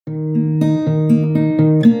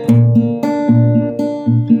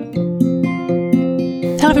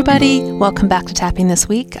everybody. Welcome back to Tapping This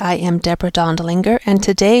Week. I am Deborah Dondelinger, and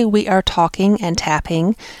today we are talking and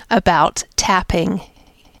tapping about tapping.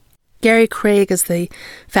 Gary Craig is the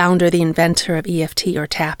founder, the inventor of EFT or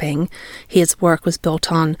tapping. His work was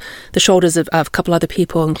built on the shoulders of a couple other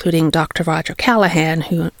people, including Dr. Roger Callahan,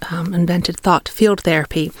 who invented thought field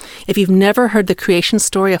therapy. If you've never heard the creation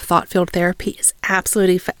story of thought field therapy, it's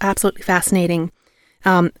absolutely fascinating.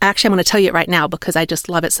 Actually, I'm going to tell you it right now because I just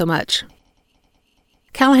love it so much.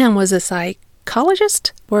 Callahan was a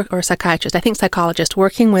psychologist or psychiatrist, I think psychologist,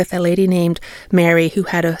 working with a lady named Mary who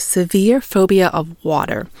had a severe phobia of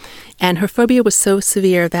water. And her phobia was so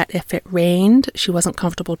severe that if it rained, she wasn't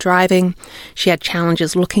comfortable driving. She had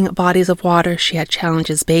challenges looking at bodies of water. She had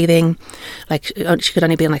challenges bathing. Like she could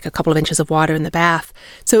only be in like a couple of inches of water in the bath.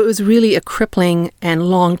 So it was really a crippling and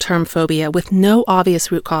long-term phobia with no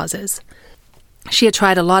obvious root causes. She had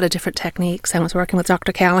tried a lot of different techniques and was working with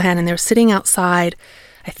Dr. Callahan, and they were sitting outside,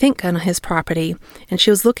 I think on his property, and she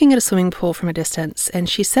was looking at a swimming pool from a distance, and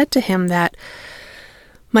she said to him that,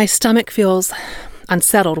 "My stomach feels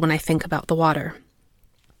unsettled when I think about the water."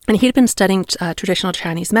 And he'd been studying traditional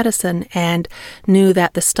Chinese medicine and knew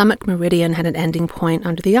that the stomach meridian had an ending point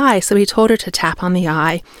under the eye, so he told her to tap on the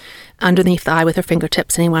eye, underneath the eye with her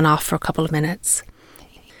fingertips, and he went off for a couple of minutes.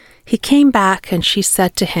 He came back and she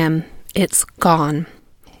said to him, "It's gone."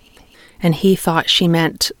 And he thought she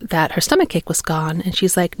meant that her stomachache was gone. And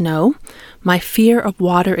she's like, "No, my fear of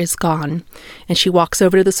water is gone." And she walks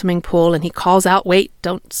over to the swimming pool and he calls out, "Wait,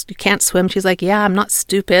 you can't swim." She's like, "Yeah, I'm not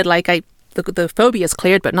stupid. The phobia is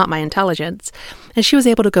cleared, but not my intelligence." And she was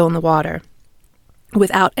able to go in the water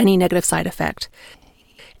without any negative side effect.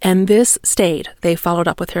 And this stayed. They followed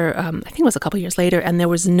up with her, I think it was a couple years later, and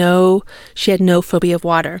she had no phobia of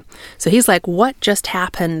water. So he's like, what just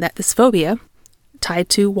happened that this phobia tied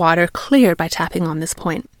to water cleared by tapping on this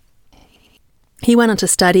point? He went on to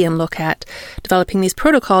study and look at developing these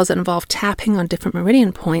protocols that involve tapping on different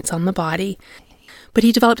meridian points on the body. But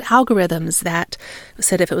he developed algorithms that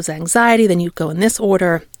said if it was anxiety, then you go in this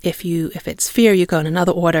order. If it's fear, you go in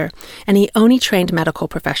another order. And he only trained medical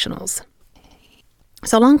professionals.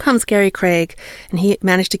 So along comes Gary Craig, and he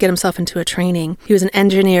managed to get himself into a training. He was an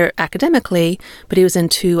engineer academically, but he was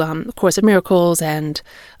into Course of Miracles and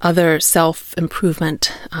other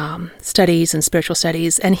self-improvement studies and spiritual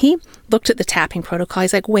studies. And he looked at the tapping protocol.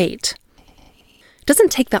 He's like, wait, it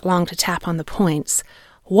doesn't take that long to tap on the points.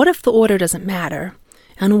 What if the order doesn't matter?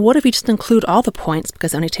 And what if we just include all the points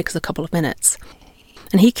because it only takes a couple of minutes?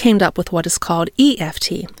 And he came up with what is called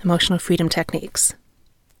EFT, Emotional Freedom Techniques.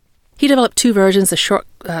 He developed two versions,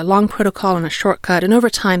 a long protocol and a shortcut, and over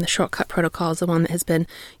time the shortcut protocol is the one that has been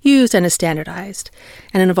used and is standardized,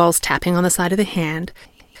 and it involves tapping on the side of the hand,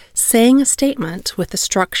 saying a statement with the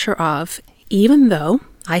structure of, "Even though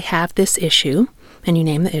I have this issue," and you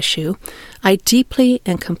name the issue, "I deeply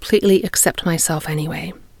and completely accept myself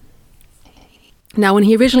anyway." Now, when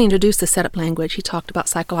he originally introduced the setup language, he talked about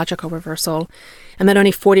psychological reversal and that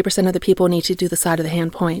only 40% of the people need to do the side of the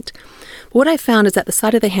hand point. But what I found is that the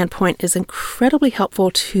side of the hand point is incredibly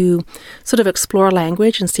helpful to sort of explore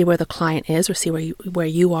language and see where the client is or see where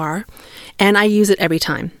you are. And I use it every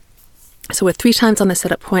time. So we're 3 times on the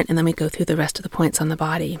setup point, and then we go through the rest of the points on the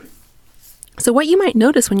body. So what you might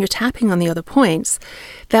notice when you're tapping on the other points,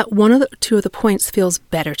 that one of the 2 of the points feels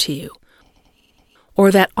better to you. Or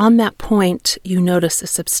that on that point, you notice a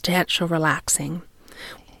substantial relaxing.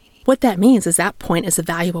 What that means is that point is a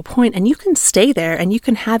valuable point, and you can stay there and you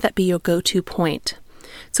can have that be your go-to point.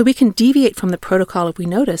 So we can deviate from the protocol if we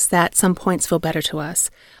notice that some points feel better to us.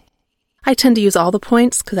 I tend to use all the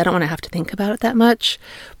points because I don't want to have to think about it that much,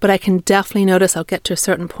 but I can definitely notice I'll get to a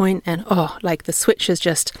certain point and like the switch is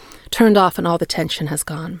just turned off and all the tension has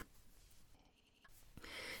gone.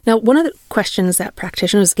 Now, one of the questions that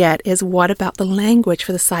practitioners get is, what about the language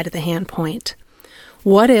for the side of the hand point?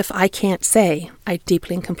 What if I can't say, "I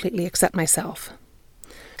deeply and completely accept myself"?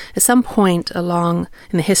 At some point along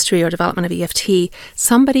in the history or development of EFT,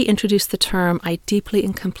 somebody introduced the term, "I deeply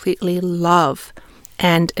and completely love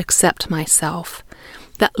and accept myself."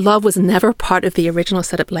 That love was never part of the original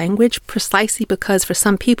setup language, precisely because for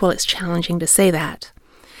some people it's challenging to say that.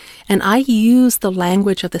 And I use the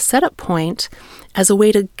language of the setup point as a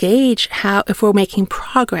way to gauge if we're making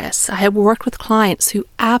progress. I have worked with clients who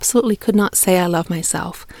absolutely could not say, "I love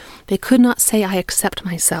myself." They could not say, "I accept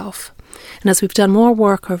myself." And as we've done more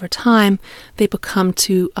work over time, they become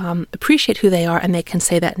to appreciate who they are, and they can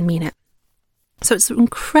say that and mean it. So it's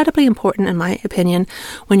incredibly important, in my opinion,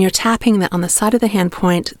 when you're tapping that on the side of the hand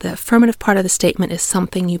point, the affirmative part of the statement is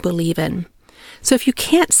something you believe in. So if you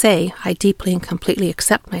can't say, "I deeply and completely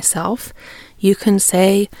accept myself," you can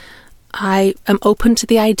say, I am open to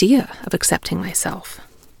the idea of accepting myself.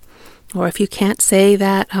 Or if you can't say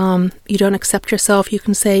that you don't accept yourself, you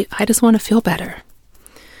can say, I just want to feel better.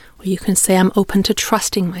 Or you can say, I'm open to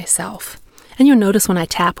trusting myself. And you'll notice when I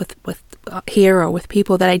tap with here or with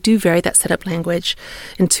people that I do vary that setup language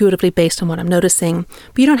intuitively based on what I'm noticing.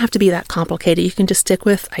 But you don't have to be that complicated. You can just stick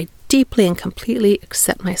with, I deeply and completely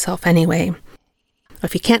accept myself anyway. Or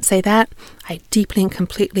if you can't say that, I deeply and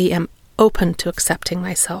completely am open to accepting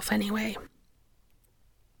myself anyway.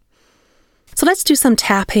 So let's do some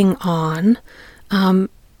tapping on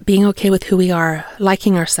being okay with who we are,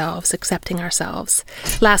 liking ourselves, accepting ourselves.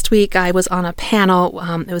 Last week, I was on a panel.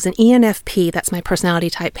 It was an ENFP, that's my personality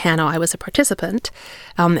type panel. I was a participant.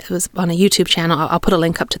 It was on a YouTube channel. I'll put a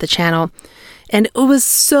link up to the channel. And it was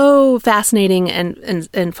so fascinating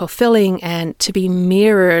and fulfilling, and to be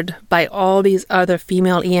mirrored by all these other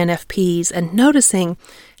female ENFPs and noticing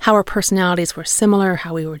how our personalities were similar,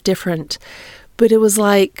 how we were different. But it was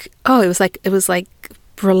like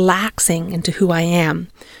relaxing into who I am.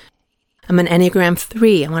 I'm an Enneagram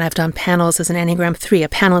 3, and when I've done panels as an Enneagram 3, a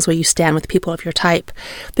panel is where you stand with people of your type.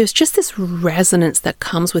 There's just this resonance that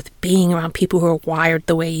comes with being around people who are wired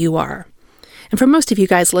the way you are. And for most of you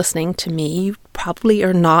guys listening to me, you probably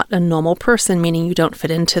are not a normal person, meaning you don't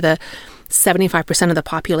fit into the 75% of the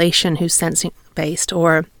population who's sensing-based,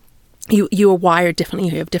 or you are wired differently,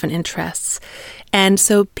 you have different interests. And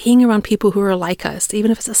so being around people who are like us,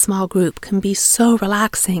 even if it's a small group, can be so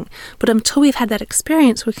relaxing. But until we've had that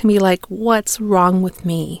experience, we can be like, what's wrong with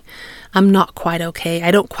me? I'm not quite okay.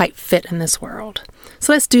 I don't quite fit in this world.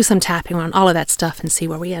 So let's do some tapping around all of that stuff and see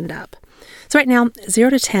where we end up. So right now, 0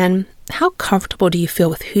 to 10, how comfortable do you feel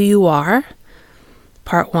with who you are,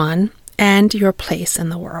 part 1, and your place in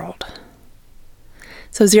the world?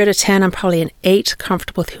 So 0 to 10, I'm probably an 8,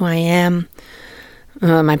 comfortable with who I am.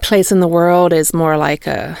 My place in the world is more like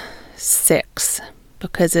a 6,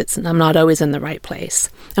 because I'm not always in the right place.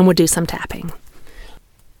 And we'll do some tapping.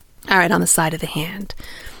 All right, on the side of the hand.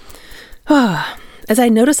 As I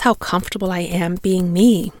notice how comfortable I am being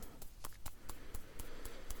me,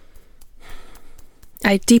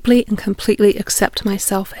 I deeply and completely accept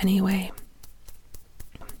myself anyway.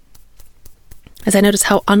 As I notice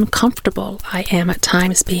how uncomfortable I am at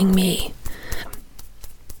times being me,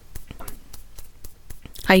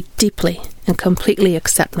 I deeply and completely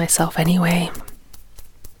accept myself anyway.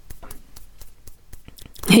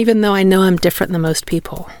 Even though I know I'm different than most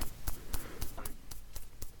people.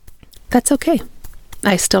 That's okay.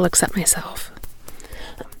 I still accept myself.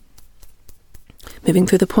 Moving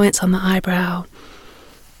through the points on the eyebrow.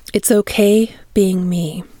 It's okay being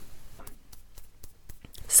me.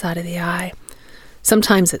 Side of the eye.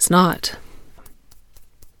 Sometimes it's not.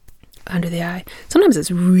 Under the eye. Sometimes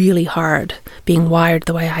it's really hard being wired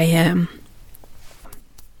the way I am.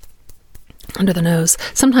 Under the nose.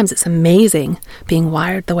 Sometimes it's amazing being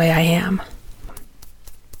wired the way I am.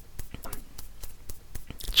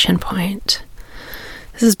 Chin point.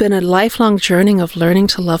 This has been a lifelong journey of learning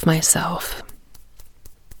to love myself.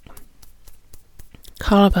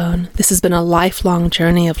 Collarbone. This has been a lifelong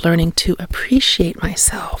journey of learning to appreciate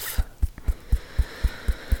myself.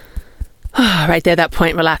 Right there, that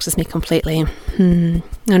point relaxes me completely.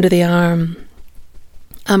 Under the arm.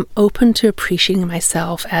 I'm open to appreciating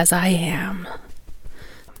myself as I am.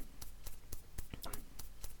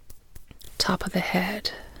 Top of the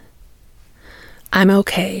head. I'm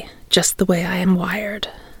okay, just the way I am wired.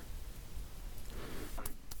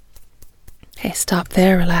 Okay, stop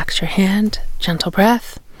there, relax your hand, gentle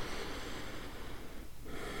breath.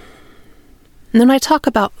 And then when I talk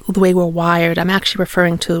about the way we're wired, I'm actually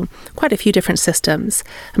referring to quite a few different systems.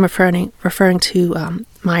 I'm referring to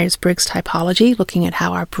Myers-Briggs typology, looking at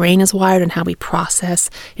how our brain is wired and how we process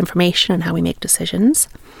information and how we make decisions.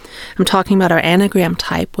 I'm talking about our Enneagram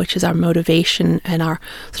type, which is our motivation and our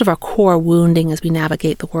sort of our core wounding as we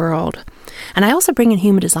navigate the world. And I also bring in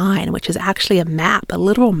Human Design, which is actually a map, a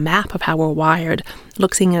literal map of how we're wired,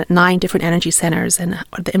 looking at 9 different energy centers and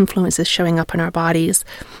the influences showing up in our bodies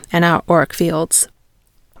and our auric fields.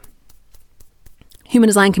 Human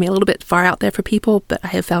Design can be a little bit far out there for people, but I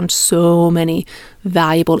have found so many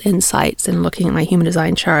valuable insights in looking at my Human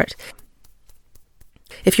Design chart.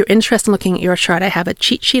 If you're interested in looking at your chart, I have a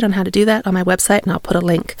cheat sheet on how to do that on my website, and I'll put a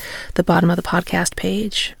link at the bottom of the podcast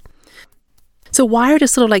page. So wired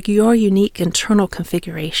is sort of like your unique internal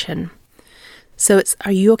configuration. So it's,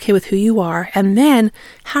 are you okay with who you are? And then,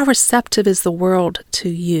 how receptive is the world to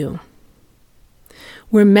you?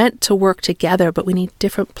 We're meant to work together, but we need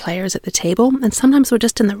different players at the table. And sometimes we're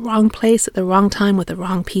just in the wrong place at the wrong time with the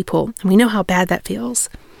wrong people. And we know how bad that feels.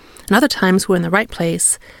 And other times we're in the right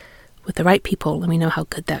place with the right people, and we know how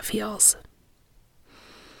good that feels.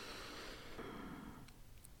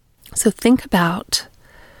 So think about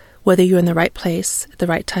whether you're in the right place at the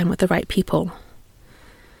right time with the right people.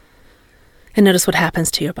 And notice what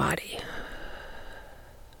happens to your body.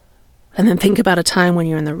 And then think about a time when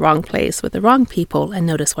you're in the wrong place with the wrong people and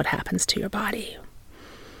notice what happens to your body.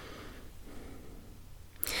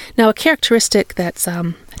 Now, a characteristic that's, I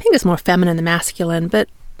think is more feminine than masculine, but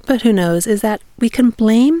who knows, is that we can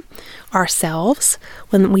blame ourselves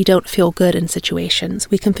when we don't feel good in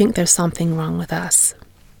situations. We can think there's something wrong with us.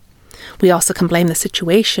 We also can blame the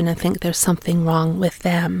situation and think there's something wrong with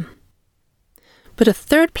them. But a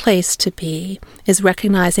third place to be is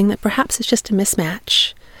recognizing that perhaps it's just a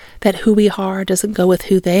mismatch, that who we are doesn't go with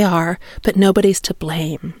who they are, but nobody's to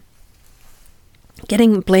blame.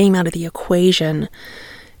 Getting blame out of the equation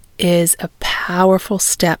is a powerful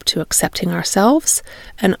step to accepting ourselves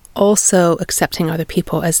and also accepting other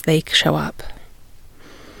people as they show up.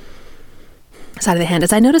 Side of the hand,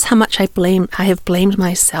 as I notice how much I have blamed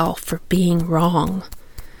myself for being wrong,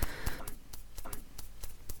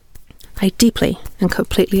 I deeply and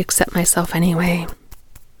completely accept myself anyway.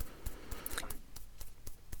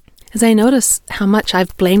 As I notice how much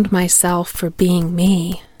I've blamed myself for being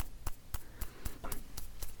me,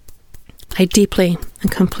 I deeply and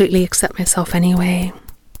completely accept myself anyway.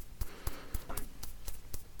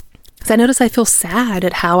 As I notice I feel sad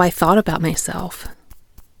at how I thought about myself,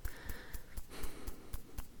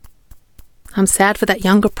 I'm sad for that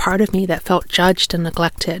younger part of me that felt judged and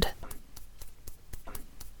neglected.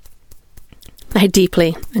 I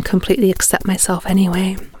deeply and completely accept myself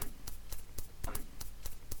anyway.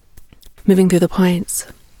 Moving through the points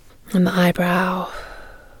on the eyebrow.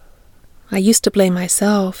 I used to blame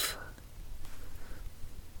myself.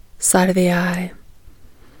 Side of the eye.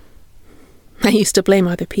 I used to blame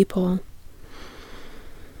other people.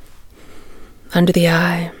 Under the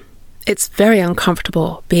eye. It's very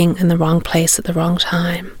uncomfortable being in the wrong place at the wrong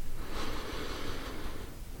time.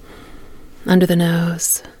 Under the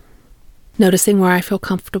nose. Noticing where I feel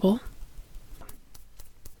comfortable.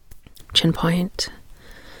 Chin point.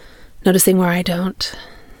 Noticing where I don't.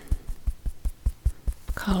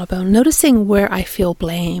 Collarbone. Noticing where I feel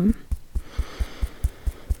blame.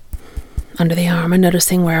 Under the arm, and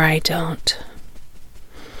noticing where I don't.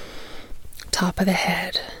 Top of the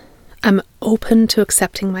head. I'm open to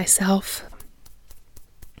accepting myself,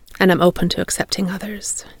 and I'm open to accepting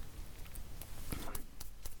others.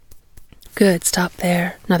 Good, stop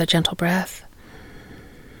there. Another gentle breath.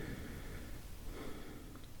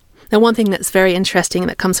 Now, one thing that's very interesting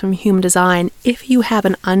that comes from human design, if you have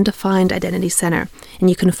an undefined identity center, and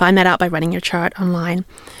you can find that out by running your chart online,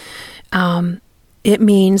 it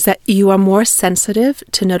means that you are more sensitive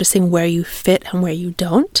to noticing where you fit and where you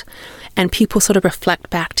don't. And people sort of reflect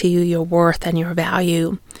back to you your worth and your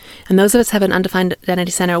value. And those of us who have an undefined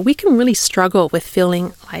identity center, we can really struggle with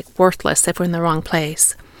feeling like worthless if we're in the wrong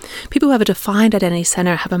place. People who have a defined identity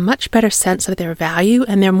center have a much better sense of their value,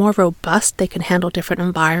 and they're more robust. They can handle different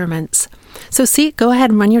environments. So go ahead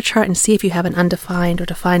and run your chart and see if you have an undefined or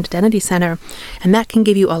defined identity center, and that can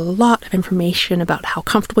give you a lot of information about how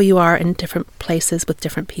comfortable you are in different places with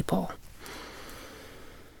different people.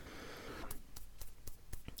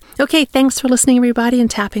 Okay, thanks for listening, everybody,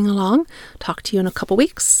 and tapping along. Talk to you in a couple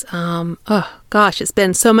weeks. It's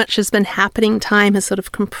been so much has been happening. Time has sort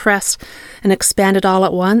of compressed and expanded all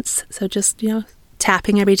at once. So just,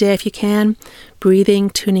 tapping every day if you can,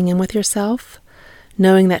 breathing, tuning in with yourself,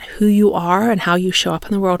 knowing that who you are and how you show up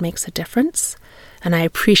in the world makes a difference. And I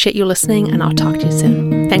appreciate you listening, and I'll talk to you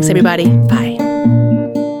soon. Thanks, everybody. Bye.